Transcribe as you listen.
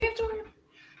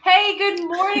Good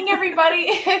morning, everybody.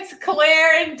 It's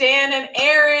Claire and Dan and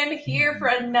Aaron here for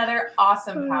another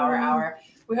awesome Power Hour.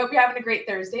 We hope you're having a great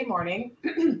Thursday morning.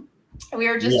 We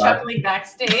are just chuckling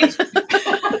backstage at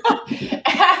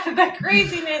the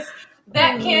craziness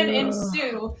that can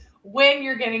ensue when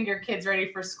you're getting your kids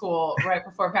ready for school right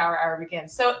before Power Hour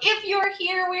begins. So if you're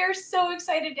here, we are so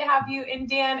excited to have you. And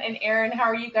Dan and Aaron, how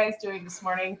are you guys doing this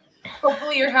morning?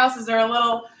 Hopefully your houses are a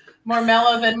little more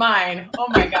mellow than mine. Oh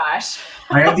my gosh.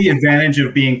 I have the advantage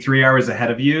of being 3 hours ahead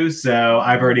of you, so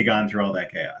I've already gone through all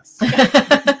that chaos.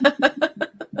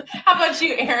 How about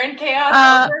you, Aaron?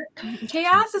 Chaos over?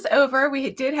 Chaos is over. We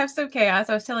did have some chaos.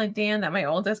 I was telling Dan that my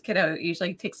oldest kiddo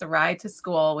usually takes a ride to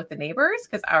school with the neighbors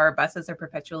because our buses are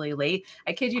perpetually late.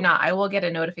 I kid you not, I will get a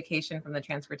notification from the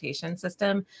transportation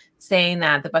system saying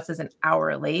that the bus is an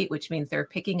hour late, which means they're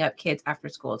picking up kids after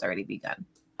school has already begun.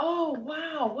 Oh,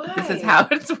 wow. Why? This is how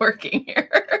it's working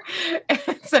here.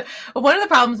 And so one of the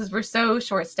problems is we're so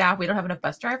short-staffed, we don't have enough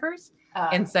bus drivers.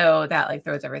 And so that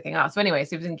throws everything off. So anyway,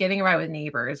 so we've been getting a ride with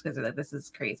neighbors because this is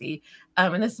crazy.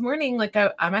 And this morning,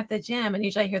 I'm at the gym and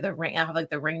usually I hear the ring. I have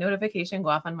the ring notification go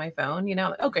off on my phone,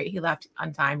 oh great, he left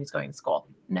on time. He's going to school.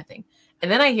 Nothing.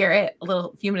 And then I hear it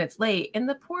a few minutes late and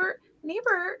the poor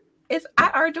neighbor is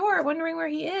at our door wondering where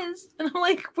he is. And I'm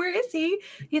like, where is he?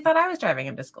 He thought I was driving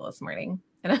him to school this morning.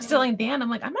 And I was telling Dan, I'm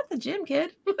like, I'm at the gym,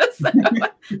 kid. So,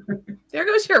 there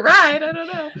goes your ride. I don't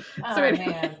know. So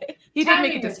anyway, he did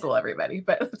make it to school, everybody.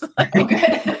 But it's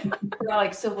we're all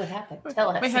like, so what happened? Tell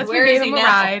us. My husband gave him a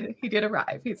ride. He did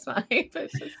arrive. He's fine. But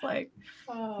it's just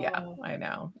yeah, I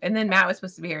know. And then Matt was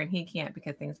supposed to be here and he can't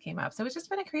because things came up. So it's just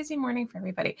been a crazy morning for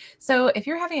everybody. So if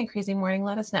you're having a crazy morning,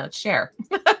 let us know. Share.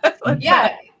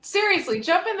 Seriously,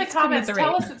 jump in the comments.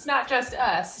 Tell us it's not just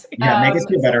us. Yeah, make us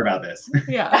feel better about this.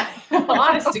 Yeah.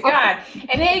 Honest to God.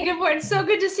 And hey, good morning. So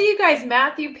good to see you guys.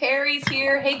 Matthew Perry's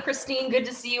here. Hey, Christine, good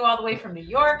to see you all the way from New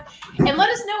York. And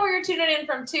let us know where you're tuning in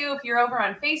from too. If you're over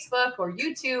on Facebook or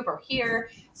YouTube or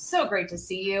here, so great to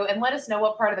see you. And let us know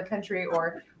what part of the country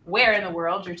or where in the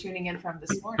world you're tuning in from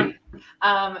this morning.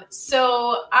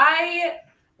 So I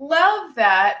love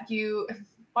that you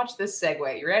watch this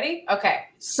segue. You ready? Okay.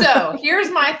 So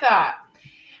here's my thought.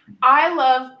 I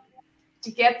love to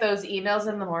get those emails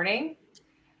in the morning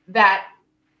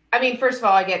first of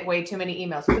all, I get way too many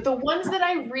emails, but the ones that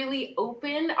I really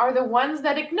open are the ones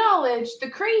that acknowledge the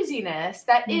craziness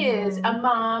that is a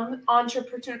mom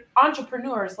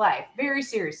entrepreneur's life. Very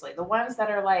seriously. The ones that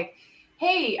are like,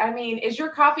 hey, is your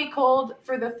coffee cold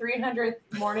for the 300th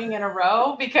morning in a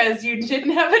row because you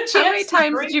didn't have a chance? How many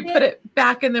times did you put it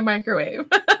back in the microwave?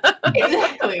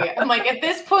 Exactly. I'm like, at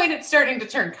this point, it's starting to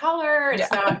turn color.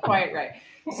 It's not quite right.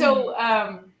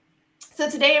 So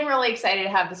today I'm really excited to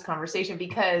have this conversation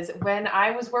because when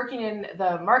I was working in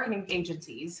the marketing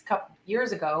agencies a couple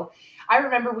years ago, I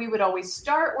remember we would always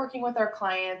start working with our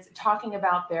clients talking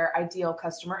about their ideal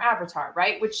customer avatar,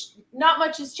 right? Which not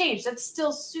much has changed. That's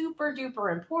still super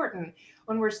duper important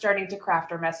when we're starting to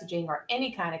craft our messaging or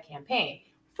any kind of campaign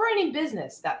for any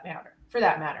business for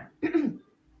that matter.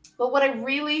 But what I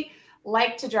really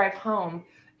like to drive home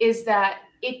is that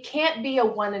it can't be a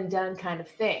one and done kind of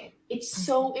thing. It's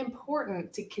so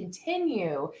important to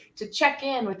continue to check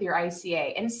in with your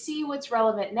ICA and see what's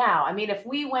relevant now. If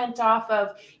we went off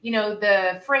of,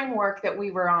 the framework that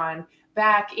we were on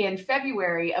back in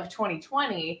February of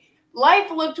 2020,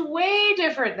 life looked way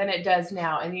different than it does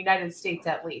now in the United States,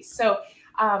 at least. So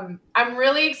I'm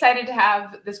really excited to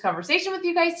have this conversation with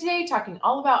you guys today, talking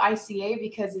all about ICA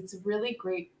because it's really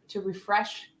great to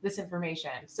refresh this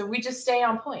information. So we just stay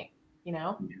on point. Do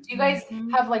you guys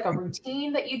have a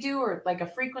routine that you do or a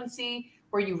frequency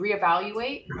where you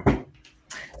reevaluate?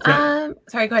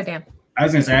 Sorry, go ahead, Dan. I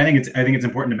was going to say, I think it's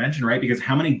important to mention, right? Because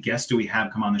how many guests do we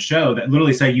have come on the show that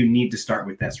literally say you need to start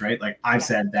with this, right? Like I've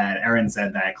said that, Aaron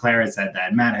said that, Claire has said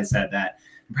that, Matt has said that.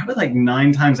 And probably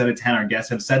 9 times out of 10 our guests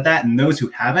have said that, and those who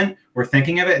haven't were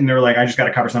thinking of it and they're like, I just got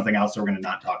to cover something else, so we're going to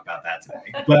not talk about that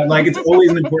today. But it's always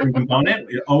an important component.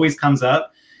 It always comes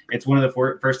up. It's one of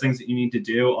the first things that you need to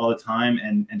do all the time.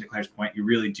 And to Claire's point, you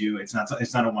really do. It's not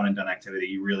a one and done activity.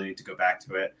 You really need to go back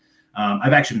to it.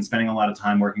 I've actually been spending a lot of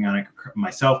time working on it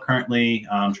myself currently,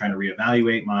 trying to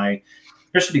reevaluate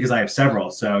especially because I have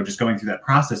several. So just going through that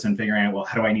process and figuring out, well,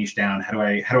 how do I niche down? How do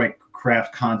I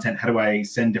craft content? How do I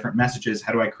send different messages?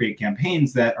 How do I create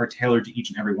campaigns that are tailored to each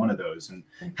and every one of those? And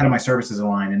how do my services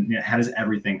align? And how does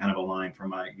everything kind of align for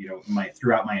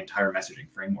throughout my entire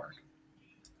messaging framework?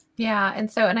 Yeah. And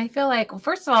I feel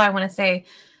first of all, I want to say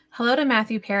hello to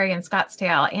Matthew Perry in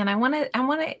Scottsdale. And I want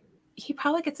to he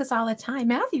probably gets this all the time.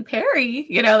 Matthew Perry,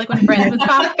 like when Friends was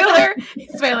popular,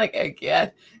 it's probably like, yeah,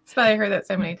 it's probably heard that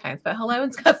so many times. But hello in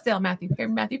Scottsdale, Matthew Perry.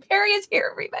 Matthew Perry is here,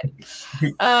 everybody.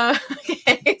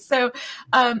 Okay, so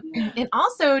and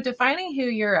also defining who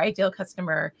your ideal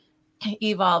customer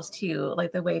evolves to,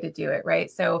 like the way to do it,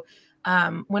 right? So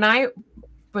when I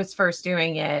was first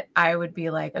doing it, I would be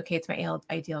like, okay, it's my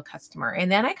ideal customer. And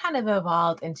then I kind of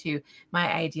evolved into my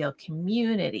ideal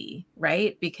community,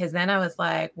 right? Because then I was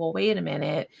like, well, wait a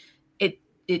minute.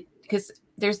 Because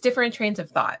there's different trains of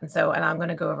thought. And I'm going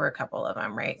to go over a couple of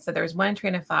them, right? So there's one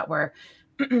train of thought where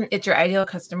it's your ideal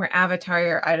customer avatar,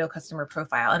 your ideal customer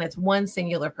profile, and it's one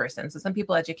singular person. So some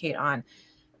people educate on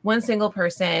one single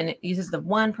person, uses the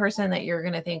one person that you're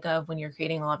going to think of when you're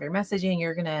creating all of your messaging.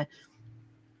 You're going to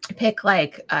pick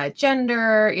like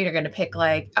gender, you're going to pick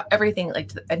like everything,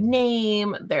 like a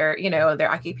name, their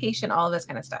occupation, all of this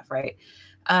kind of stuff, right?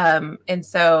 And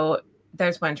so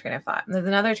there's one train of thought. And there's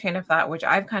another train of thought, which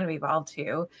I've kind of evolved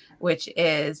to, which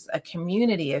is a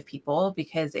community of people,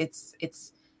 because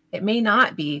it may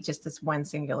not be just this one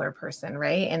singular person,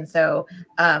 right? And so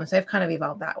I've kind of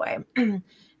evolved that way.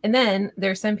 And then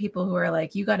there's some people who are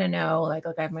like, you got to know, like,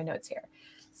 look, I have my notes here.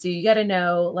 So you got to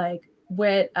know, like,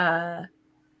 what,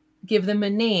 give them a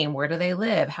name. Where do they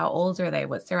live? How old are they?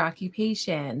 What's their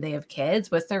occupation? They have kids.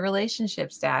 What's their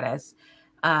relationship status?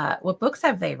 What books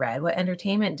have they read? What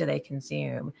entertainment do they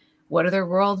consume? What are their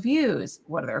worldviews?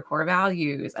 What are their core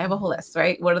values? I have a whole list,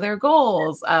 right? What are their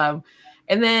goals? And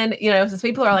then, some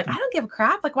people are like, I don't give a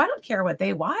crap. Like, well, I don't care what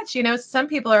they watch. Some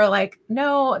people are like,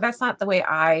 no, that's not the way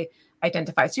I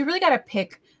identify. So you really got to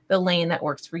pick the lane that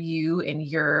works for you and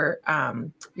your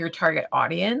target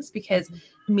audience, because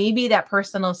maybe that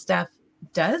personal stuff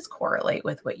does correlate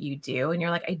with what you do. And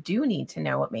you're like, I do need to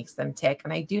know what makes them tick.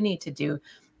 And I do need to do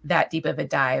that deep of a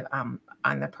dive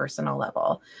on the personal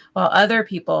level, while other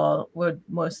people would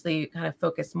mostly kind of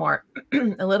focus more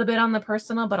a little bit on the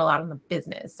personal, but a lot on the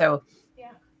business. So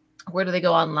where do they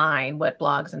go online? What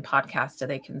blogs and podcasts do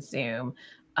they consume?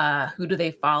 Who do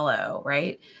they follow?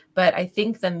 Right. But I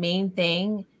think the main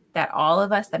thing that all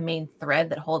of us, the main thread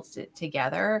that holds it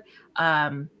together,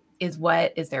 is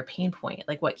what is their pain point,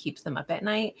 like what keeps them up at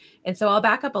night. And so I'll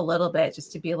back up a little bit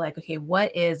just to be like, okay,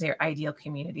 what is your ideal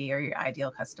community or your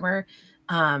ideal customer?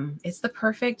 It's the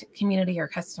perfect community or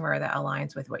customer that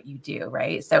aligns with what you do,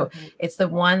 right? So it's the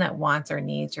one that wants or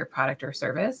needs your product or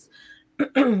service.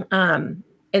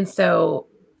 And so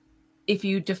if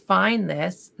you define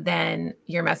this, then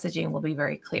your messaging will be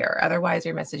very clear. Otherwise,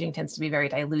 your messaging tends to be very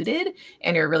diluted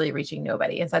and you're really reaching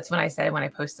nobody. And so that's when I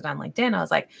posted on LinkedIn, I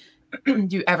was like, do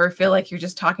you ever feel like you're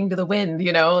just talking to the wind?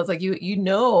 It's like,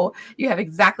 you have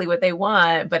exactly what they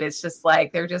want, but it's just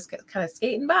like, they're just kind of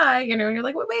skating by, and you're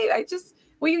like, wait,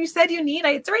 you said you need,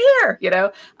 it's right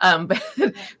here,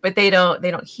 but they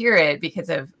don't hear it because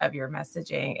of your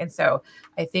messaging. And so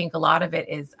I think a lot of it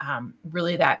is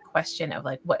really that question of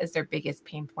like, what is their biggest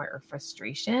pain point or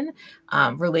frustration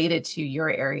related to your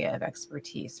area of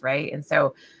expertise, right? And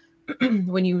so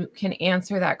when you can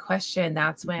answer that question,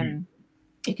 that's when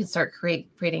you can start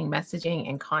creating messaging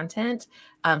and content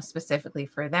specifically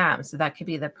for them. So that could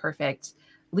be the perfect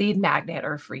lead magnet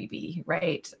or freebie,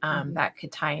 right? That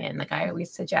could tie in. Like I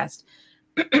always suggest,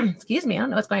 excuse me, I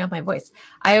don't know what's going on with my voice.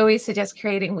 I always suggest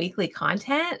creating weekly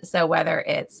content. So whether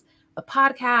it's a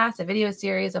podcast, a video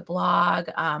series, a blog,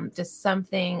 just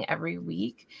something every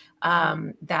week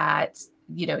that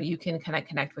you can kind of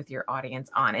connect with your audience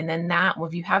on. And then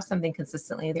if you have something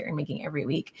consistently that you're making every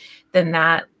week, then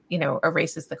that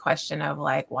erases the question of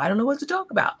like, well, I don't know what to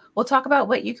talk about. We'll talk about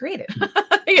what you created,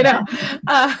 and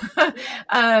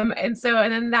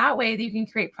then that way you can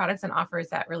create products and offers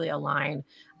that really align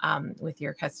with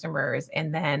your customers.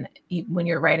 And then when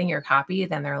you're writing your copy,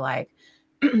 then they're like,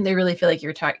 they really feel like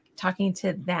you're talking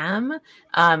to them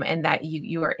and that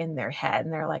you are in their head,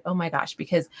 and they're like, oh my gosh,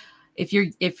 because if you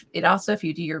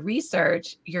do your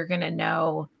research, you're going to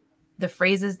know the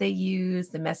phrases they use,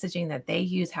 the messaging that they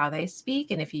use, how they speak.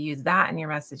 And if you use that in your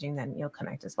messaging, then you'll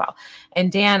connect as well.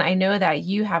 And Dan, I know that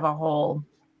you have a whole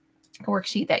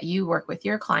worksheet that you work with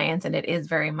your clients, and it is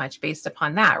very much based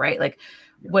upon that, right? Like,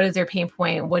 what is their pain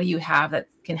point? What do you have that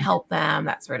can help them?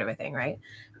 That sort of a thing, right?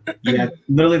 Yeah,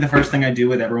 literally the first thing I do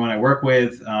with everyone I work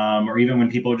with, or even when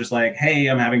people are just like, hey,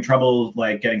 I'm having trouble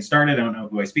like getting started, I don't know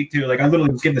who I speak to. Like I literally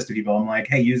just give this to people. I'm like,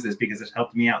 hey, use this because it's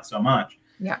helped me out so much.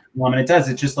 Yeah. And it does.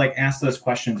 It's just like ask those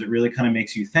questions. It really kind of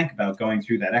makes you think about going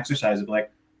through that exercise of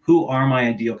like, who are my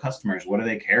ideal customers? What do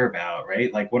they care about,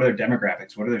 right? Like what are their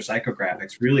demographics? What are their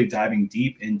psychographics? Really diving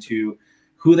deep into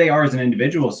who they are as an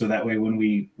individual. So that way, when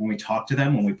we talk to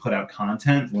them, when we put out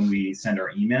content, when we send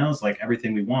our emails, like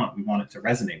everything we want it to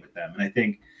resonate with them. And I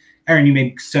think, Erin, you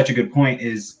made such a good point,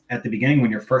 is at the beginning, when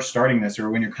you're first starting this,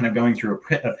 or when you're kind of going through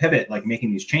a pivot, like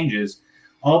making these changes,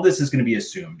 all of this is going to be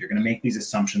assumed. You're going to make these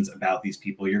assumptions about these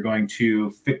people. You're going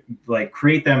to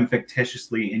create them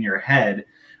fictitiously in your head.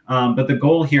 But the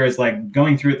goal here is, like,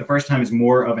 going through it the first time is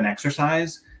more of an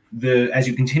exercise. As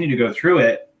you continue to go through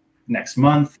it, next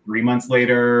month, 3 months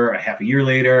later, a half a year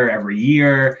later, every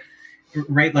year,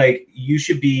 right? Like, you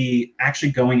should be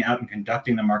actually going out and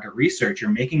conducting the market research. You're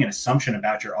making an assumption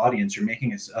about your audience. You're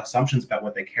making assumptions about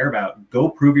what they care about. Go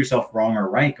prove yourself wrong or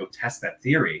right. Go test that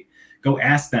theory. Go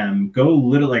ask them.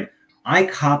 I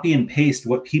copy and paste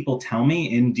what people tell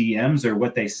me in DMs or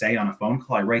what they say on a phone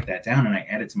call. I write that down and I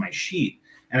add it to my sheet.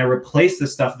 And I replace the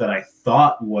stuff that I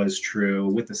thought was true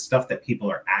with the stuff that people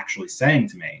are actually saying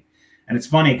to me. And it's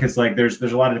funny because, like, there's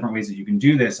a lot of different ways that you can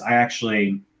do this. I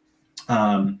actually,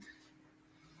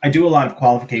 I do a lot of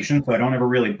qualification, so I don't ever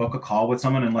really book a call with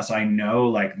someone unless I know,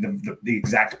 like, the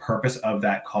exact purpose of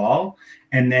that call.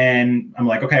 And then I'm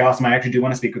like, okay, awesome. I actually do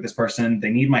want to speak with this person. They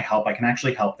need my help. I can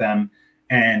actually help them.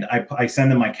 And I send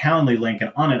them my Calendly link,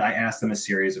 and on it, I ask them a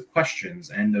series of questions.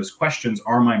 And those questions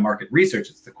are my market research.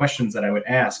 It's the questions that I would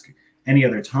ask any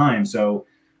other time. So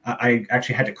I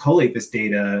actually had to collate this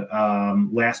data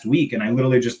last week, and I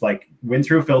literally just, like, went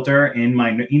through a filter in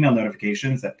my email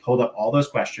notifications that pulled up all those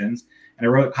questions, and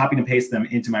I copied and pasted them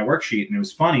into my worksheet. And it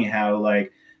was funny how,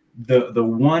 like, the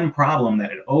one problem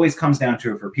that it always comes down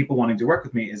to for people wanting to work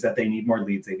with me is that they need more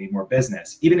leads, they need more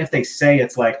business. Even if they say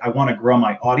it's like, I want to grow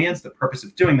my audience, the purpose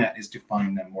of doing that is to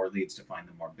find them more leads, to find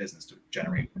them more business, to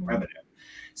generate more revenue.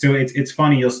 So it's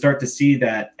funny, you'll start to see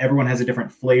that everyone has a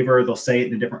different flavor. They'll say it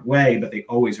in a different way, but they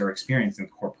always are experiencing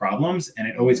core problems. And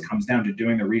it always comes down to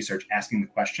doing the research, asking the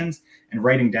questions, and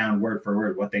writing down word for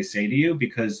word what they say to you,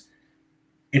 because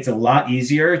it's a lot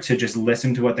easier to just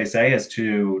listen to what they say as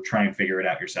to try and figure it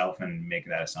out yourself and make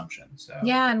that assumption. So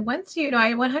yeah, and once I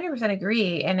 100%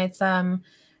 agree, and it's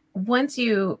once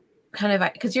you kind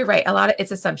of, because you're right, a lot of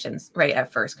it's assumptions right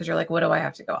at first, because you're like, what do I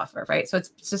have to go off of, right? So it's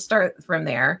to start from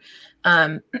there,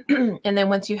 and then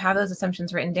once you have those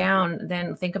assumptions written down,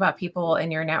 then think about people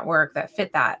in your network that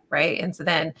fit that, right? And so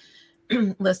then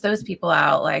list those people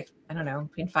out, like, I don't know,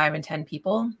 between 5 and 10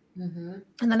 people. Mm-hmm.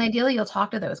 And then ideally you'll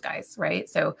talk to those guys, right?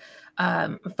 So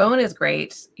phone is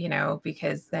great,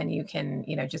 because then you can,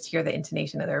 just hear the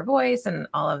intonation of their voice and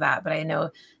all of that. But I know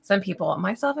some people,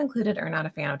 myself included, are not a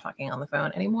fan of talking on the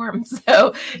phone anymore.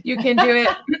 So you can do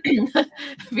it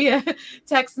via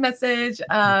text message,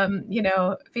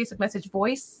 Facebook message,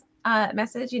 voice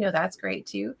message, that's great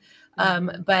too.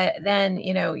 But then,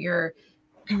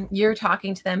 you're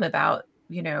talking to them about,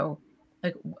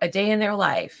 like a day in their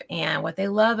life and what they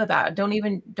love about.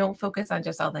 Don't focus on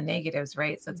just all the negatives,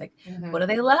 right? So it's like, what do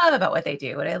they love about what they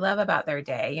do? What do they love about their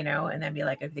day, and then be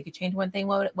like, if they could change one thing,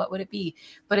 what would it be?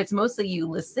 But it's mostly you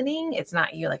listening. It's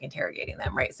not you, like, interrogating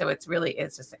them, right? So it's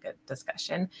just like a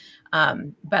discussion.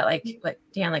 But like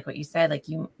Dan, like what you said, like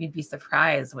you'd be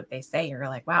surprised what they say. You're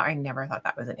like, wow, I never thought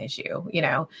that was an issue,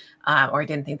 or I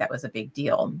didn't think that was a big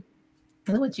deal.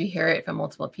 And then once you hear it from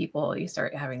multiple people, you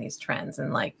start having these trends.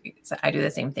 And like, so I do the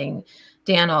same thing.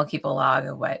 Dan, I'll keep a log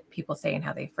of what people say and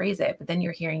how they phrase it, but then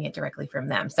you're hearing it directly from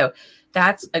them. So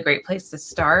that's a great place to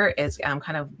start, is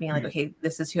kind of being like, okay,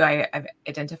 this is who I've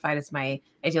identified as my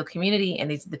ideal community, and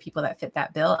these are the people that fit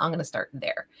that bill. I'm going to start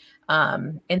there.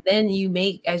 And then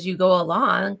as you go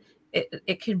along,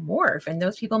 it can morph, and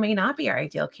those people may not be our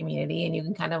ideal community, and you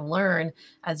can kind of learn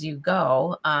as you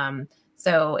go.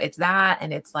 So it's that,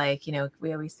 and it's like,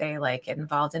 we always say, like, get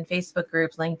involved in Facebook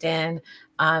groups, LinkedIn,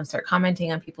 start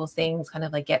commenting on people's things, kind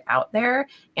of like get out there,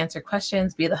 answer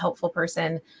questions, be the helpful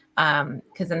person.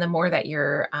 Because then the more that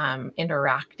you're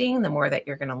interacting, the more that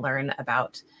you're going to learn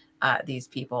about these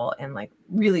people and, like,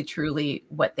 really truly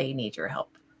what they need your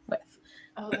help with.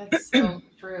 Oh, that's so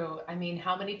true. I mean,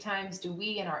 how many times do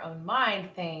we in our own mind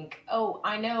think, oh,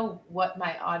 I know what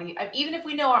my audience, even if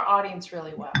we know our audience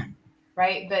really well,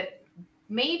 right? But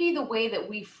maybe the way that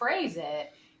we phrase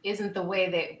it isn't the way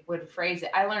they would phrase it.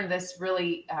 I learned this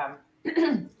really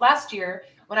last year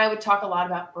when I would talk a lot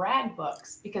about brag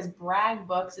books, because brag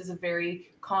books is a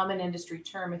very common industry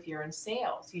term if you're in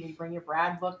sales. You bring your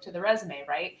brag book to the resume,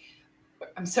 right?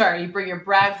 I'm sorry, you bring your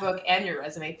brag book and your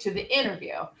resume to the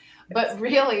interview. But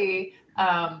really,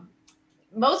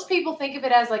 most people think of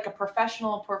it as like a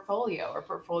professional portfolio or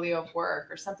portfolio of work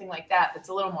or something like that. That's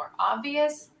a little more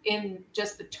obvious in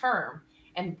just the term.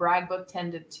 And brag book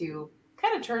tended to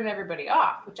kind of turn everybody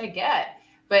off, which I get.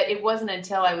 But it wasn't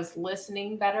until I was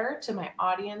listening better to my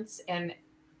audience and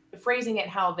phrasing it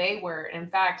how they were. In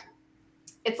fact,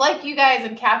 it's like you guys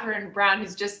and Catherine Brown,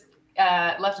 who's just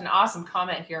left an awesome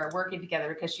comment here, are working together,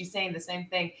 because she's saying the same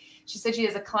thing. She said she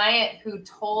has a client who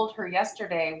told her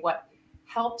yesterday what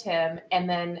helped him, and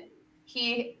then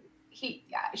she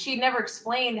never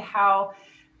explained how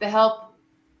the help.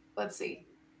 Let's see.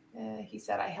 He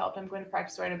said, I helped. I'm going to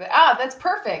practice right now. That's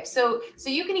perfect. So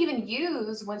you can even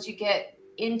use, once you get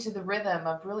into the rhythm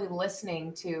of really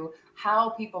listening to how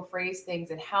people phrase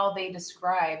things and how they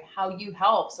describe how you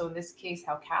help. So in this case,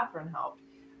 how Catherine helped.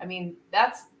 I mean,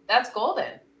 that's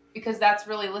golden, because that's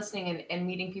really listening and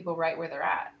meeting people right where they're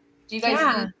at. Do you guys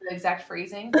use the exact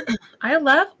phrasing? I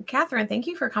love, Catherine, thank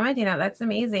you for commenting on that. That's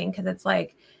amazing, because it's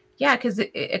like, yeah, because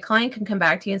a client can come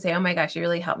back to you and say, oh my gosh, you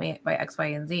really helped me by X, Y,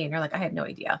 and Z. And you're like, I had no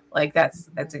idea. Like, that's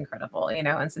incredible,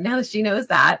 And so now that she knows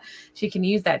that, she can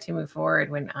use that to move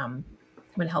forward when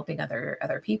helping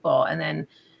other people. And then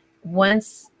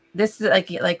once this is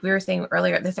like we were saying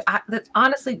earlier, this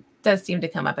honestly does seem to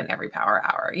come up in every power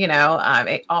hour,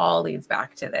 it all leads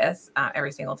back to this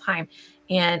every single time.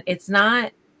 And it's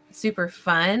not super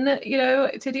fun,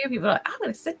 to do. People are like, I'm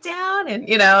going to sit down and,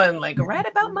 and like write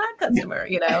about my customer,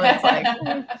 it's like,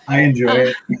 I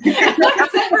enjoy it.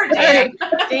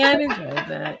 Dan enjoys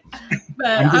it. But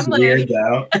I'm just weird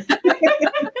though.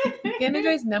 Dan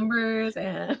enjoys numbers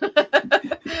and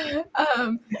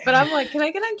but I'm like, can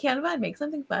I get on Canva and make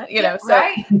something fun? So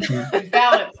right. Good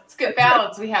balance. It's good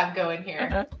balance we have going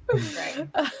here. Right.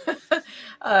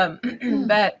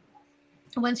 But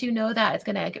once you know that, it's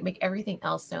going to make everything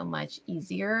else so much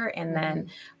easier. And then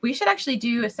we should actually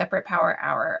do a separate power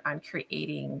hour on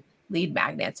creating lead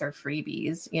magnets or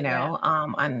freebies,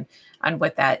 on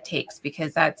what that takes,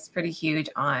 because that's pretty huge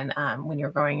on when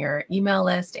you're growing your email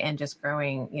list and just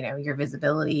growing, your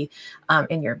visibility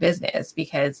in your business.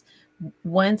 Because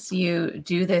once you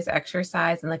do this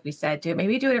exercise, and like we said, do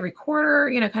it every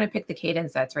quarter, kind of pick the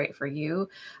cadence that's right for you.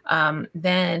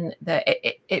 Then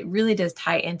it really does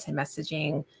tie into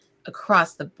messaging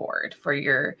across the board for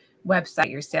your website,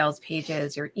 your sales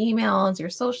pages, your emails, your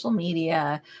social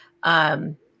media,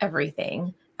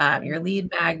 everything, your lead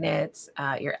magnets,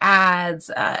 your ads,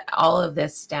 all of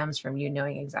this stems from you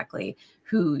knowing exactly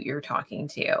who you're talking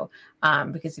to.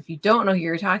 Because if you don't know who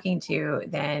you're talking to,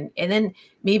 then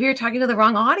maybe you're talking to the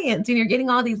wrong audience and you're getting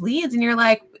all these leads and you're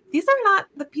like, these are not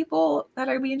the people that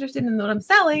are be interested in what I'm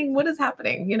selling. What is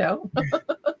happening?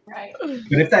 Right.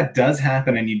 But if that does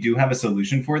happen and you do have a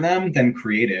solution for them, then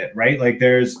create it, right? Like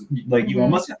you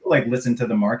almost have to listen to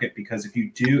the market, because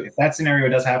if that scenario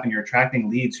does happen, you're attracting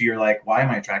leads. So you're like, why am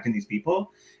I attracting these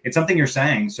people? It's something you're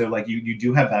saying. So you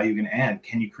do have value you can add.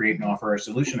 Can you create an offer or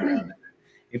solution around it?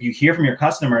 If you hear from your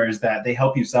customers that they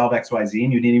help you solve X, Y, Z,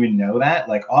 and you didn't even know that,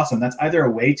 awesome. That's either a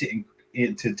way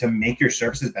to make your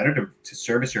services better, to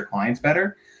service your clients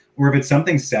better, or if it's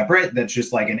something separate that's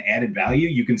just like an added value,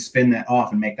 you can spin that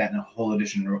off and make that in a whole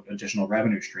additional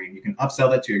revenue stream. You can upsell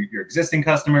that to your existing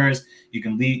customers. You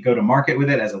can go to market with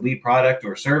it as a lead product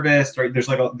or service. Right?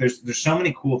 There's so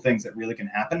many cool things that really can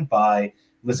happen by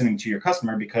listening to your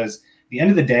customer, because at the end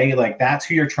of the day, that's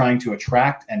who you're trying to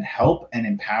attract and help and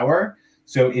empower.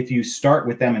 So if you start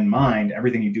with them in mind,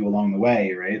 everything you do along the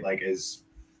way, right, is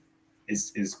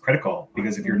critical,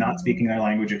 because if you're not speaking their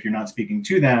language, if you're not speaking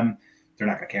to them, they're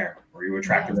not going to care, or you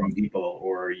attract the wrong people,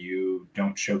 or you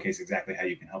don't showcase exactly how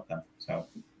you can help them. So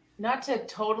not to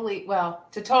totally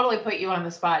put you on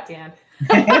the spot, Dan.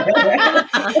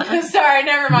 Sorry,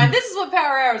 never mind. This is what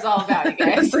Power Hour is all about, you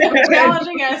guys. So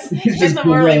challenging us in the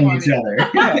early morning. Each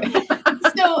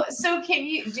other. So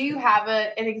do you have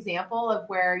an example of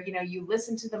where, you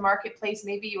listened to the marketplace,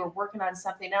 maybe you were working on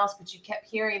something else, but you kept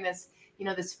hearing this,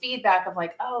 this feedback of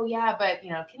like, oh yeah, but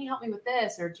can you help me with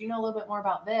this? Or do you know a little bit more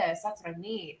about this? That's what I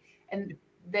need. And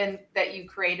then that you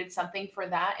created something for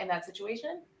that in that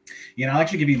situation? I'll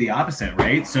actually give you the opposite,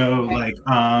 right? So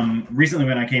recently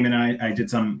when I came in, I did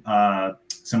some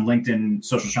LinkedIn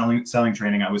social selling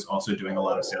training. I was also doing a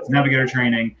lot of Sales Navigator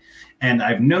training. And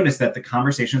I've noticed that the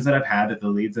conversations that I've had, that the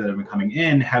leads that have been coming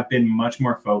in, have been much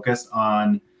more focused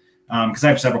on, because I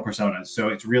have several personas. So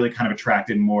it's really kind of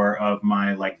attracted more of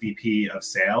my VP of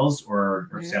sales or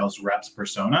sales reps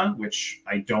persona, which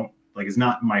I don't is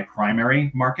not my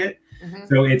primary market. Mm-hmm.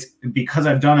 So it's because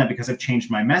I've done it, because I've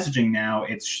changed my messaging now,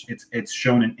 it's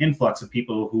shown an influx of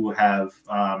people who have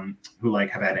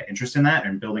had an interest in that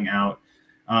and building out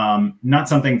not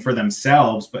something for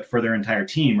themselves, but for their entire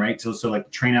team, right? So like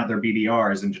train out their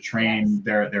BDRs and to train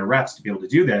their reps to be able to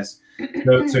do this.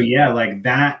 So yeah, like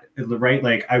that, right?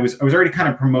 Like I was already kind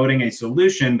of promoting a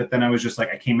solution, but then I was just like,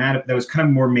 I came at it, that was kind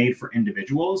of more made for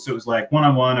individuals. So it was like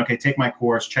one-on-one, okay, take my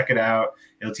course, check it out.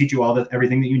 It'll teach you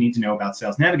everything that you need to know about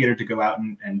Sales Navigator to go out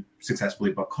and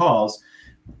successfully book calls.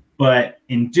 But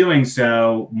in doing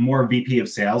so, more VP of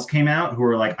sales came out who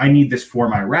were like, I need this for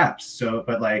my reps. So,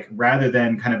 but like, rather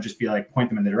than kind of just be like, point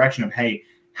them in the direction of, hey,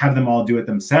 have them all do it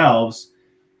themselves,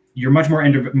 you're much more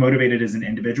motivated as an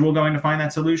individual going to find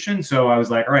that solution. So I was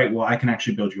like, all right, well, I can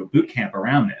actually build you a boot camp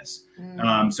around this.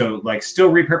 So like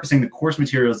still repurposing the course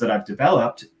materials that I've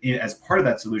developed as part of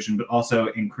that solution, but also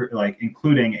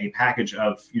including a package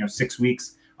of, 6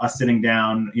 weeks, us sitting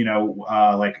down,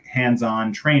 like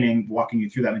hands-on training, walking you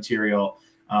through that material,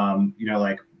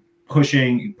 like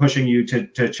pushing you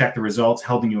to check the results,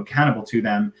 holding you accountable to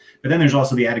them. But then there's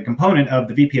also the added component of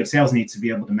the VP of sales needs to be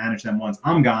able to manage them once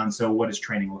I'm gone. So what does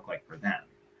training look like for them?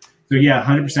 So yeah,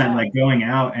 100% like going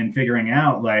out and figuring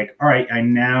out like, all right,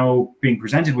 I'm now being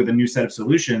presented with a new set of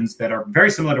solutions that are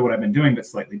very similar to what I've been doing, but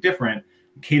slightly different,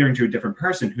 catering to a different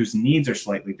person whose needs are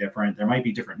slightly different. There might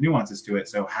be different nuances to it.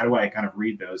 So how do I kind of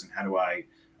read those and how do I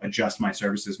adjust my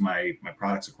services, my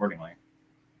products accordingly?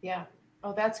 Yeah.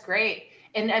 Oh, that's great.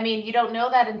 And I mean, you don't know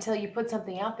that until you put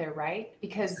something out there, right?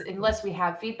 Because unless we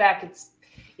have feedback, it's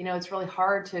really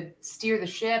hard to steer the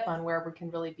ship on where we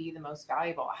can really be the most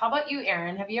valuable. How about you,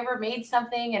 Erin? Have you ever made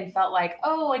something and felt like,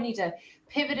 oh, I need to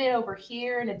pivot it over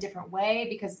here in a different way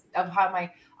because of how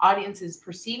my audience is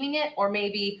perceiving it? Or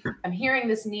maybe I'm hearing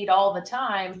this need all the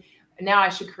time, and now I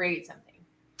should create something.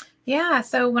 Yeah.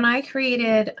 So when I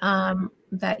created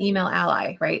that Email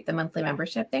Ally, right, the monthly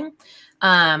membership thing,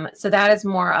 so that is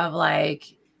more of like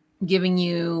giving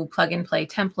you plug and play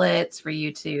templates for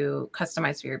you to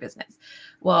customize for your business.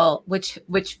 Well, which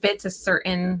fits a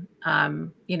certain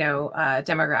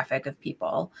demographic of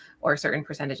people or a certain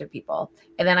percentage of people.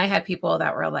 And then I had people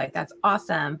that were like, that's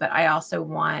awesome, but I also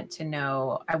want to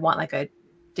know, I want like a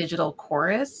digital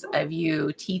chorus of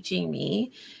you teaching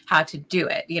me how to do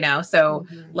it, so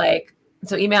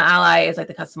so Email Ally is like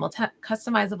the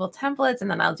customizable templates.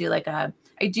 And then I'll do like I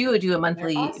do a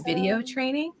monthly video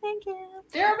training. Thank you.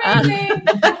 They're amazing.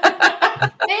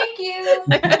 Thank you.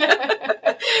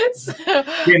 So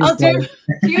I'll do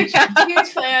huge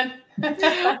plan.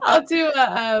 I'll do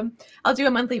a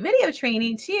monthly video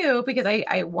training too, because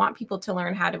I want people to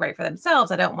learn how to write for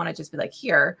themselves. I don't want to just be like,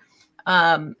 here.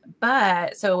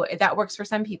 But so that works for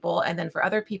some people. And then for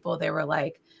other people, they were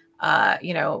like, how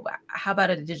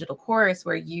about a digital course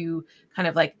where you kind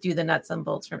of like do the nuts and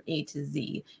bolts from A to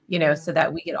Z, so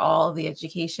that we get all the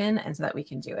education and so that we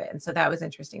can do it. And so that was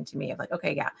interesting to me of like,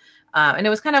 okay, yeah. And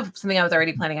it was kind of something I was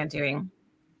already planning on doing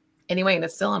anyway, and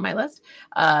it's still on my list.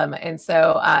 And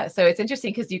so it's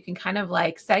interesting because you can kind of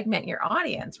like segment your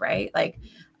audience, right? Like,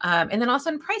 and then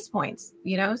also in price points,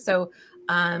 so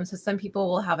some people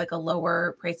will have like a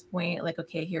lower price point, like,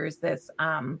 okay, here's this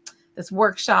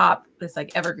workshop, this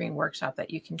like evergreen workshop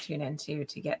that you can tune into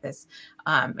to get this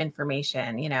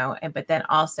information, but then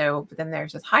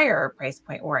there's this higher price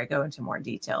point where I go into more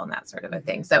detail and that sort of a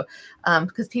thing. So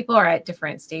because people are at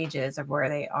different stages of where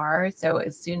they are. So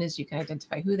as soon as you can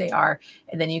identify who they are,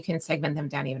 and then you can segment them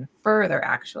down even further,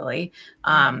 actually,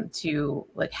 to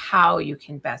like how you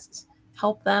can best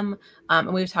help them.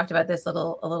 And we've talked about this a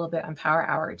little bit on Power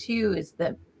Hour too, is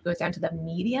that goes down to the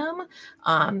medium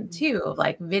too, of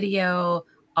like video,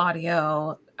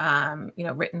 audio,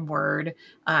 written word.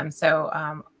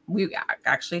 We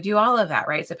actually do all of that,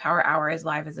 right? So Power Hour is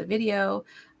live as a video.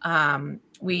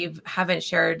 We haven't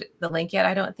shared the link yet,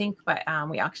 I don't think, but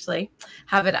we actually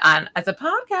have it on as a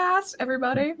podcast,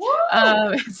 everybody.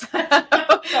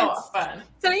 So fun.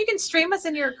 So you can stream us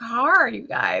in your car, you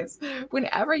guys,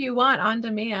 whenever you want on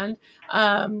demand.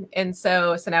 And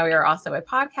so now we are also a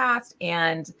podcast,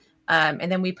 and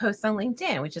then we post on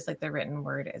LinkedIn, which is like the written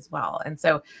word as well. And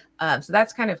so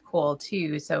that's kind of cool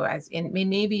too. So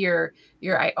maybe your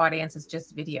audience is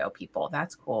just video people.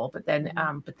 That's cool. But then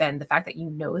the fact that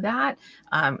that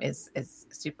is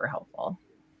super helpful.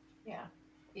 Yeah.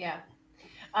 Yeah.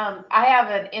 I have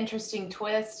an interesting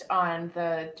twist on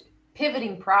the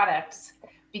pivoting products,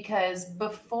 because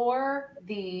before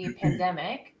the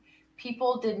pandemic,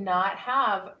 people did not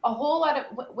have a whole lot of,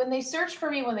 when they search for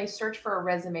a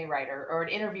resume writer or an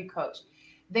interview coach,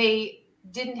 they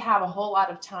didn't have a whole lot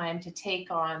of time to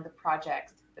take on the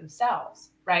project themselves,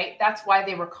 right? That's why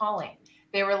they were calling.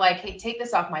 they were like, hey, take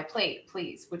this off my plate,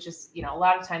 please, which is, you know, a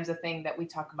lot of times the thing that we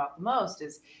talk about the most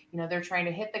is, you know, they're trying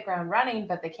to hit the ground running,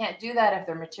 but they can't do that if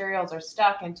their materials are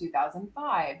stuck in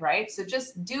 2005, right? So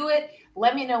just do it.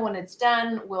 Let me know when it's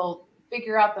done. We'll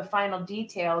figure out the final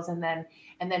details, and then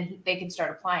they can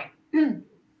start applying.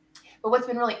 But what's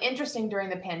been really interesting during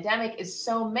the pandemic is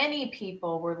so many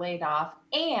people were laid off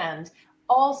and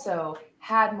also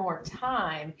had more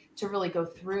time to really go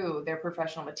through their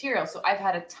professional material. So I've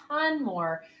had a ton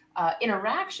more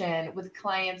interaction with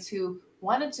clients who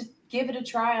wanted to give it a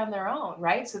try on their own,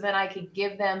 right? So then I could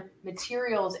give them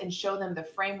materials and show them the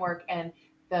framework and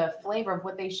the flavor of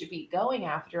what they should be going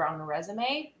after on a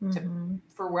resume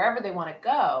for wherever they want to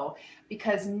go,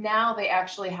 because now they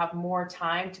actually have more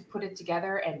time to put it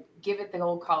together and give it the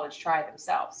old college try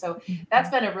themselves. So that's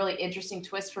been a really interesting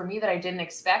twist for me that I didn't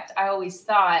expect. I always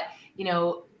thought, you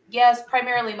know, yes,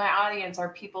 primarily my audience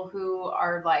are people who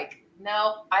are like,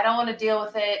 no, I don't want to deal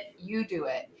with it. You do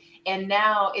it. And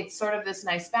now it's sort of this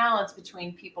nice balance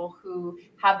between people who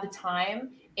have the time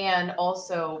and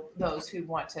also those who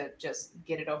want to just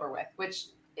get it over with, which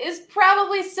is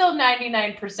probably still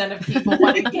 99% of people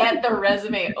want to get the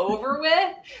resume over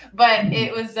with. But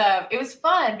it was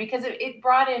fun because it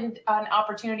brought in an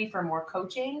opportunity for more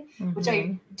coaching, which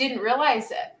I didn't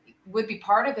realize would be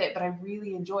part of it, but I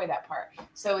really enjoy that part.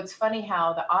 So it's funny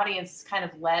how the audience kind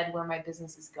of led where my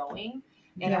business is going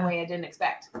in a way I didn't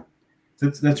expect.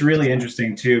 That's really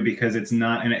interesting too, because it's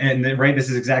not, and right, this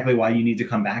is exactly why you need to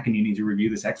come back and you need to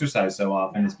review this exercise so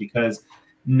often, is because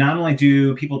not only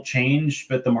do people change,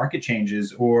 but the market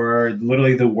changes, or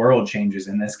literally the world changes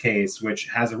in this case, which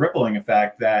has a rippling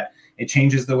effect that it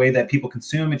changes the way that people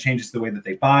consume, it changes the way that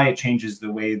they buy, it changes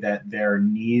the way that their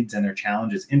needs and their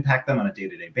challenges impact them on a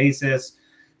day-to-day basis.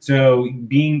 So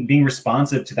being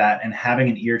responsive to that and having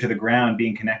an ear to the ground,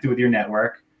 being connected with your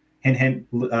network, hint, hint,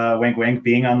 wink, wink,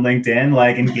 being on LinkedIn,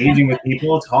 like engaging with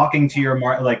people, talking to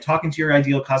your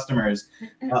ideal customers,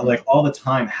 like all the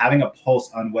time, having a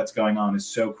pulse on what's going on is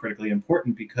so critically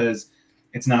important, because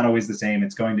it's not always the same.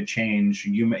 It's going to change.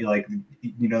 You may, like,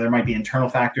 you know, there might be internal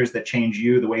factors that change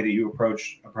you, the way that you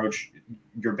approach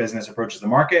your business, approaches the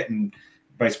market, and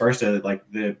vice versa. Like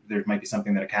there might be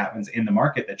something that happens in the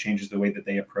market that changes the way that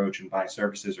they approach and buy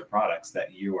services or products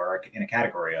that you are in a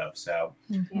category of. So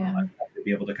you have to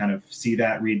be able to kind of see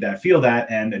that, read that, feel that,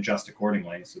 and adjust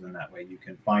accordingly. So then that way you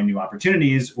can find new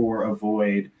opportunities or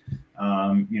avoid,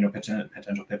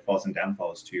 potential pitfalls and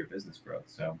downfalls to your business growth.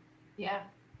 So yeah.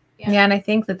 And I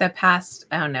think that the past,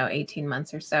 18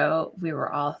 months or so, we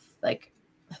were all like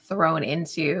thrown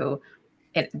into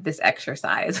this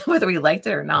exercise, whether we liked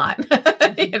it or not.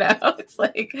 It's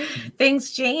like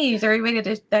things changed. Everybody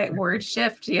did that word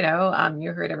shift, you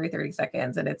heard every 30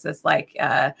 seconds. And it's just like,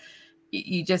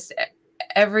 you just,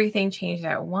 everything changed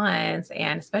at once.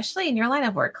 And especially in your line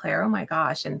of work, Claire, oh my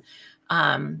gosh. And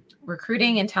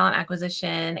recruiting and talent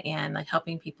acquisition and like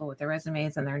helping people with their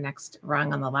resumes and their next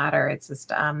rung on the ladder. It's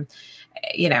just, and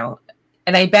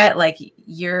I bet like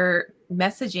your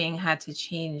messaging had to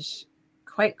change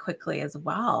quite quickly as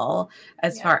well,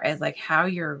 as far as like how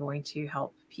you're going to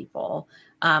help people.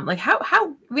 Like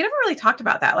how we never really talked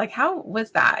about that. Like, how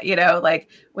was that, like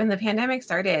when the pandemic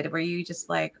started, were you just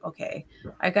like, okay,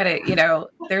 I gotta,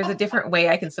 there's a different way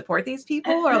I can support these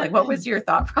people, or like, what was your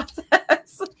thought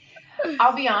process?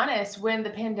 I'll be honest, when the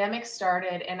pandemic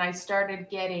started and I started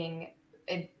getting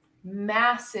a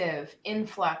massive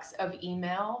influx of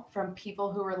email from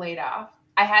people who were laid off,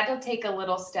 I had to take a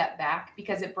little step back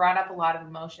because it brought up a lot of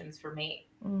emotions for me.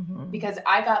 Because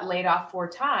I got laid off 4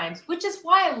 times, which is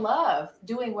why I love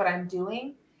doing what I'm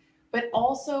doing. But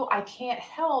also I can't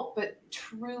help but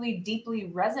truly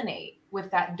deeply resonate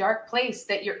with that dark place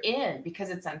that you're in,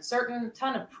 because it's uncertain. A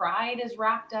ton of pride is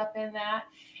wrapped up in that.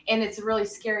 And it's a really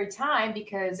scary time,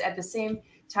 because at the same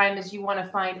time as you want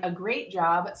to find a great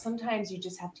job, sometimes you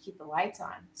just have to keep the lights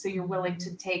on. So you're willing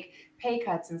to take pay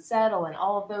cuts and settle and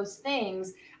all of those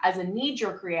things as a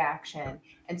knee-jerk reaction.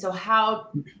 And so how,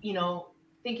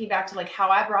 thinking back to like how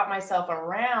I brought myself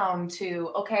around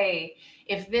to, okay,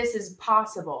 if this is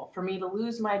possible for me to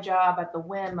lose my job at the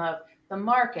whim of the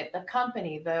market, the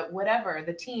company, the whatever,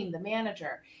 the team, the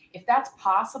manager, if that's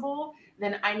possible,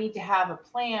 then I need to have a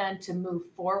plan to move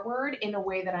forward in a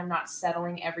way that I'm not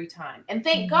settling every time. And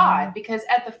thank God, because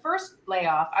at the first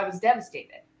layoff, I was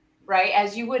devastated, right?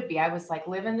 As you would be. I was like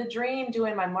living the dream,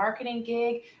 doing my marketing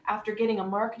gig after getting a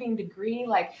marketing degree.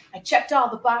 Like I checked all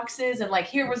the boxes and like,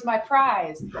 here was my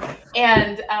prize.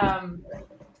 And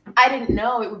I didn't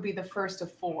know it would be the first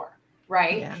of 4.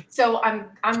 right? Yeah. So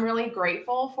I'm really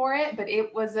grateful for it, but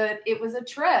it was a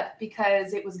trip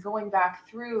because it was going back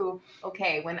through,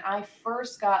 okay, when I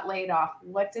first got laid off,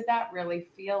 what did that really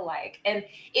feel like? And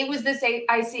it was this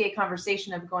ICA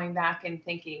conversation of going back and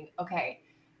thinking, okay,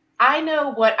 I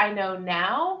know what I know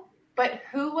now, but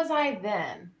who was I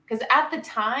then? Because at the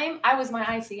time I was my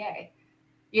ICA.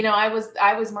 I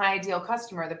was my ideal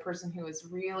customer, the person who was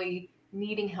really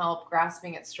needing help,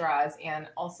 grasping at straws, and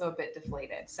also a bit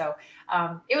deflated. So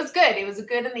it was good. It was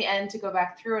good in the end to go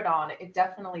back through it all. And it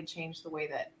definitely changed the way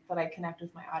that I connect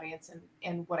with my audience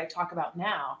and what I talk about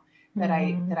now that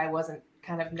I wasn't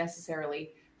kind of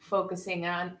necessarily focusing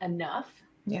on enough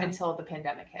until the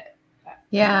pandemic hit.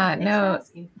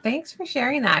 Thanks for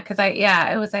sharing that. Cause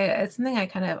it's something I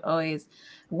kind of always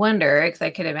wonder, because I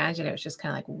could imagine it was just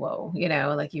kind of like, whoa,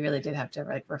 like you really did have to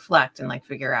like reflect and like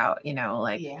figure out,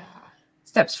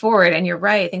 steps forward. And you're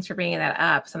right. Thanks for bringing that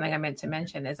up. Something I meant to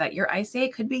mention is that your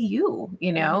ICA could be you,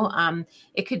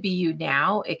 it could be you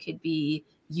now, it could be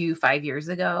you 5 years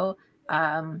ago,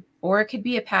 or it could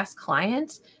be a past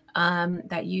client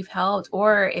that you've helped.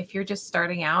 Or if you're just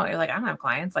starting out, you're like, I don't have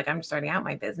clients, like I'm just starting out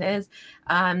my business.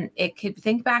 It could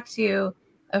think back to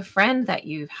a friend that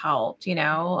you've helped,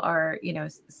 or,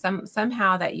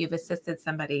 somehow that you've assisted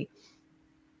somebody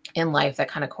in life that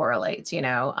kind of correlates,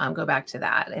 go back to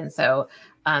that. And so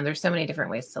there's so many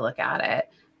different ways to look at it.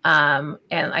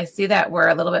 And I see that we're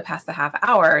a little bit past the half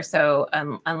hour. So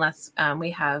unless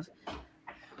we have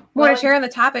more to share on the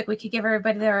topic, we could give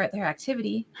everybody their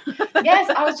activity. Yes,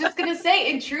 I was just going to say,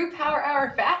 in true Power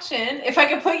Hour fashion, if I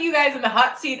could put you guys in the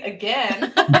hot seat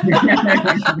again,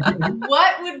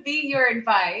 what would be your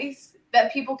advice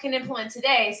that people can implement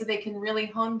today so they can really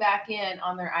hone back in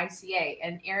on their ICA?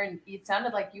 And Erin, it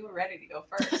sounded like you were ready to go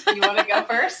first. You want to go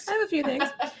first? I have a few things.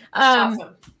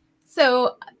 Awesome.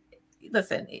 So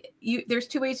listen, there's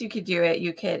two ways you could do it.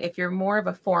 You could, if you're more of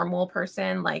a formal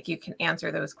person, like you can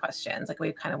answer those questions, like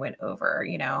we kind of went over,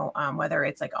 whether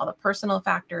it's like all the personal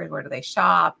factors, where do they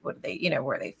shop, what do they,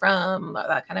 where are they from,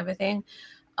 that kind of a thing.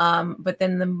 But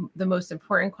then the most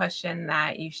important question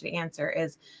that you should answer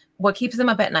is, what keeps them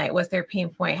up at night? What's their pain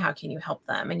point? How can you help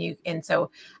them? And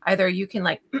so either you can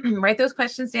like write those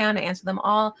questions down and answer them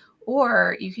all,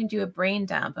 or you can do a brain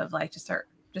dump of like, just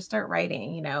start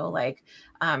writing,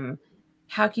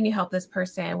 how can you help this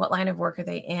person? What line of work are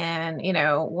they in?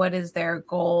 What is their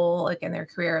goal, like in their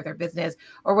career or their business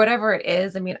or whatever it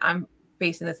is? I mean, I'm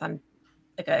basing this on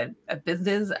like a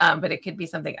business, but it could be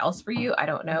something else for you. I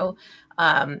don't know.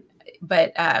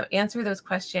 But answer those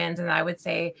questions. And I would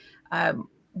say,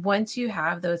 once you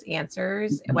have those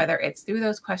answers, whether it's through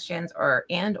those questions or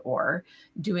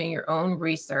doing your own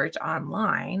research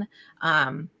online,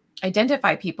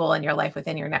 identify people in your life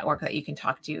within your network that you can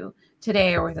talk to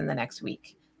today or within the next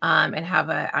week, and have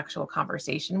an actual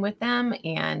conversation with them.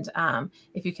 And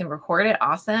if you can record it,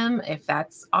 awesome. If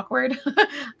that's awkward, I'm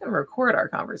gonna record our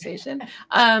conversation.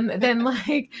 Then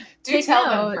like do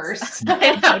tell them first.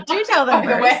 Do tell them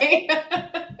first. Way.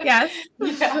 Yes.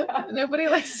 Yeah. Nobody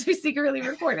likes to be secretly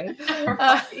recorded. Just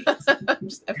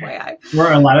FYI.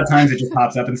 Or a lot of times it just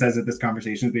pops up and says that this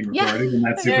conversation is being recorded, and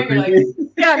that's super creepy.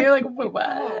 You're like,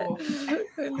 what?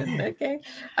 Okay.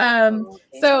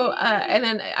 So and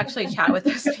then actually chat with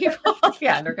those people.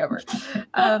 Undercover.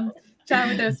 Chat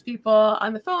with those people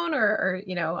on the phone or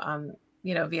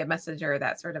via Messenger,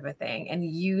 that sort of a thing, and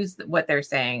use what they're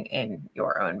saying in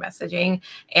your own messaging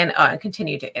and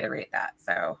continue to iterate that.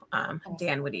 So,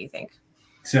 Dan, what do you think?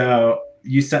 So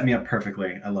you set me up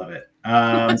perfectly. I love it.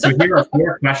 So here are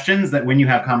 4 questions that when you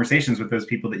have conversations with those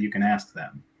people that you can ask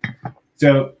them.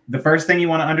 So the first thing you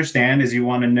want to understand is you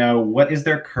want to know, what is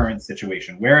their current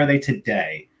situation? Where are they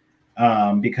today?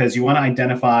 Because you want to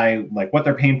identify like what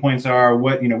their pain points are,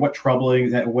 what is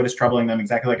troubling them,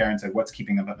 exactly like Erin said, what's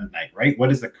keeping them up at night, right?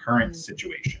 What is the current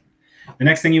situation? The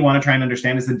next thing you want to try and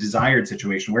understand is the desired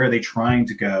situation. Where are they trying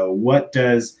to go? What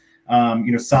does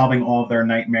solving all of their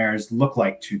nightmares look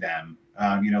like to them?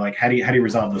 Like how do you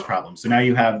resolve those problems? So now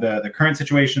you have the current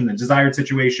situation, the desired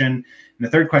situation, and the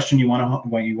third question you want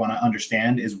to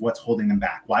understand is what's holding them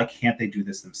back. Why can't they do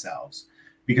this themselves?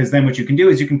 Because then what you can do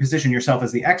is you can position yourself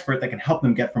as the expert that can help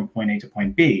them get from point A to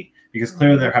point B, because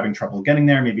clearly they're having trouble getting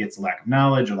there. Maybe it's a lack of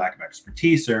knowledge or lack of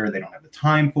expertise, or they don't have the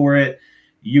time for it.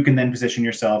 You can then position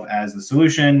yourself as the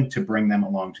solution to bring them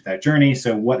along to that journey.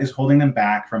 So what is holding them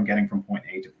back from getting from point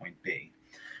A to point B?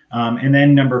 And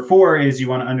then number 4 is you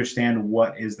want to understand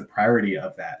what is the priority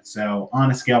of that. So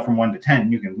on a scale from 1 to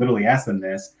 10, you can literally ask them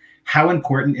this: how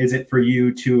important is it for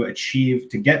you to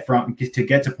get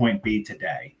to point B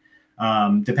today?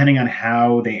 Depending on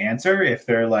how they answer, if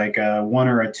they're like a 1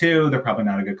 or a 2, they're probably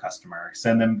not a good customer.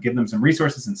 Give them some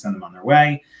resources and send them on their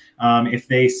way. If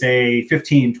they say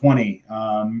 15, 20,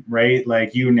 right,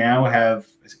 like you now have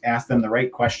asked them the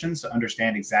right questions to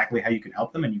understand exactly how you can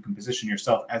help them, and you can position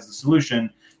yourself as the solution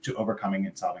to overcoming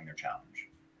and solving their challenge.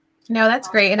 No, that's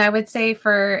great. And I would say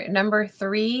for number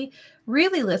 3,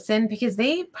 really listen, because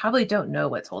they probably don't know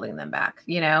what's holding them back,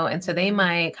 and so they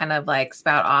might kind of like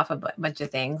spout off a bunch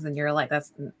of things, and you're like,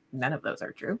 that's none of those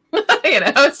are true,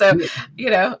 so,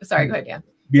 sorry, go ahead.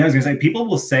 Yeah, I was gonna say, people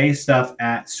will say stuff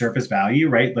at surface value,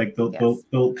 right? Like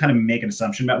they'll kind of make an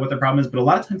assumption about what the problem is, but a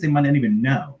lot of times they might not even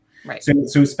know. Right.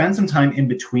 So spend some time in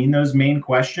between those main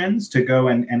questions to go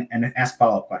and ask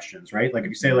follow-up questions, right? Like if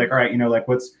you say like, all right, like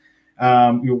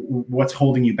what's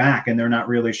holding you back, and they're not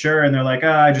really sure, and they're like,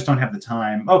 I just don't have the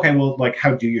time. Okay, well, like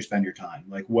how do you spend your time?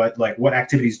 Like what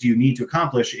activities do you need to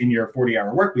accomplish in your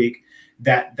 40-hour work week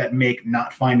that make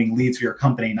not finding leads for your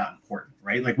company not important,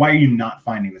 right? Like, why are you not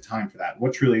finding the time for that?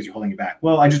 What truly is holding you back?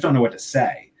 Well, I just don't know what to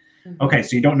say. Mm-hmm. Okay,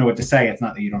 so you don't know what to say. It's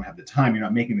not that you don't have the time. You're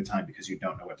not making the time because you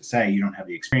don't know what to say. You don't have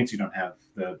the experience. You don't have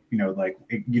the, you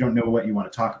don't know what you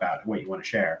want to talk about, what you want to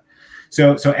share.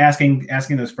 So asking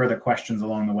those further questions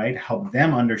along the way to help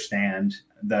them understand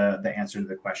the answer to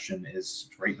the question is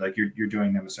right. Like you're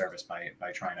doing them a service by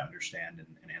trying to understand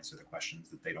and answer the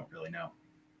questions that they don't really know.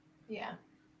 Yeah.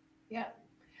 Yeah.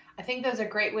 I think those are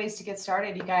great ways to get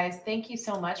started, you guys. Thank you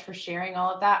so much for sharing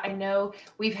all of that. I know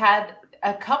we've had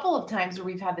a couple of times where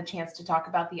we've had the chance to talk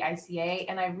about the ICA,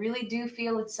 and I really do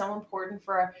feel it's so important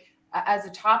for as a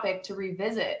topic to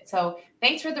revisit. So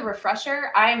thanks for the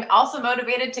refresher. I'm also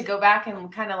motivated to go back and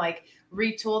kind of like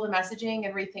retool the messaging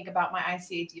and rethink about my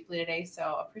ICA deeply today.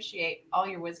 So appreciate all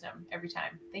your wisdom every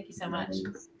time. Thank you so much.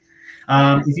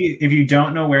 If you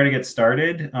don't know where to get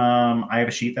started, I have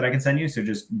a sheet that I can send you. So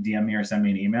just DM me or send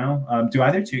me an email. Do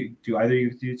either of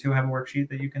you two have a worksheet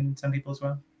that you can send people as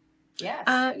well? Yes.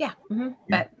 Yeah.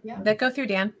 Mm-hmm. But go through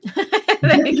Dan.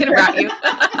 Then he can route you.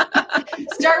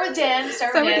 Start with Dan.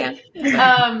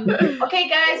 Okay,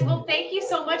 guys. Well, thank you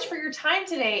so much for your time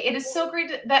today. It is so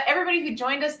great that everybody who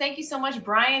joined us. Thank you so much.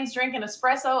 Brian's drinking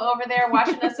espresso over there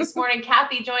watching us this morning.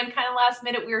 Kathy joined kind of last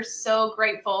minute. We are so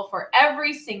grateful for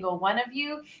every single one of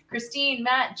you. Christine,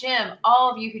 Matt, Jim,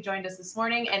 all of you who joined us this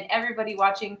morning, and everybody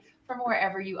watching from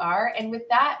wherever you are. And with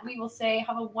that, we will say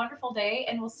have a wonderful day,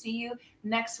 and we'll see you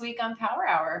next week on Power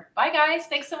Hour. Bye, guys.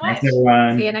 Thanks so much. Thanks,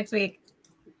 everyone. See you next week.